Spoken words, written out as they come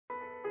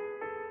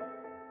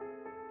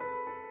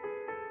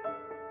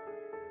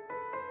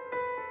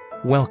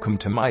Welcome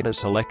to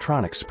Midas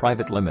Electronics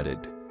Private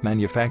Limited,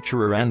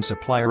 manufacturer and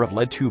supplier of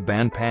LED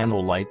two-band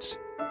panel lights.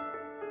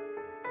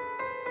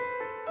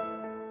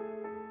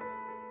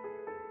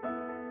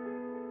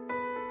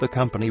 The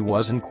company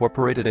was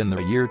incorporated in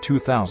the year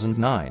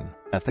 2009.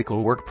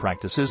 Ethical work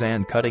practices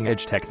and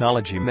cutting-edge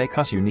technology make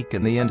us unique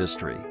in the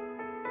industry.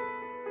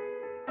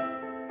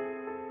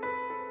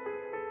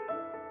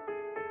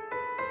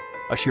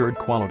 Assured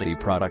quality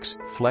products,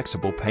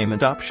 flexible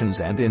payment options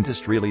and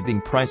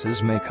industry-leading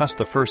prices make us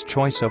the first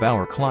choice of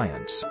our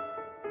clients.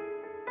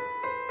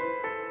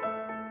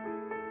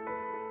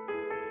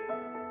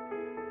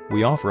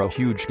 We offer a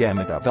huge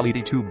gamut of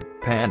LED tube,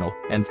 panel,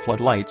 and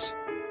floodlights.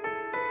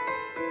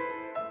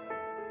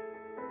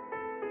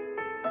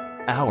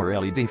 Our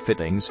LED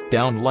fittings,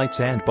 downlights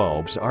and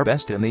bulbs are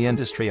best in the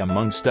industry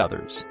amongst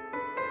others.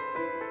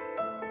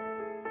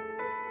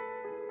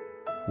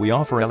 We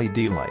offer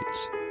LED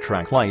lights,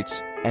 track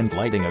lights, and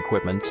lighting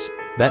equipments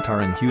that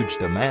are in huge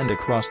demand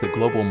across the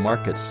global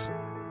markets.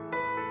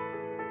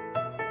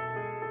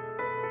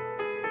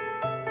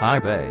 High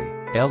bay,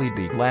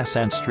 LED glass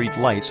and street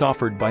lights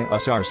offered by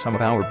us are some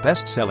of our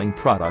best-selling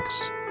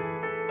products.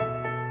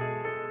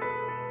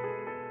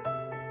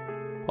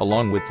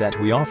 Along with that,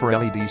 we offer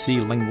LED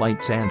ceiling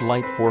lights and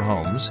light for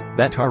homes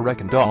that are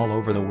reckoned all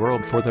over the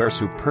world for their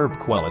superb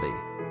quality.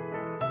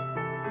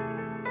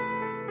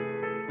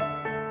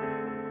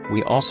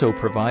 We also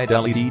provide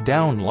LED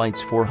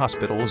downlights for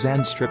hospitals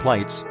and strip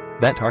lights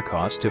that are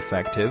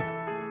cost-effective.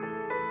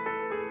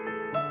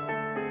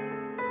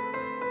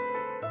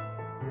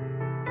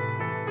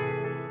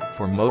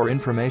 For more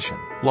information,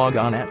 log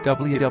on at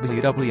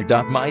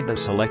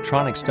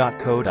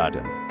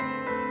www.midaselectronics.co.in.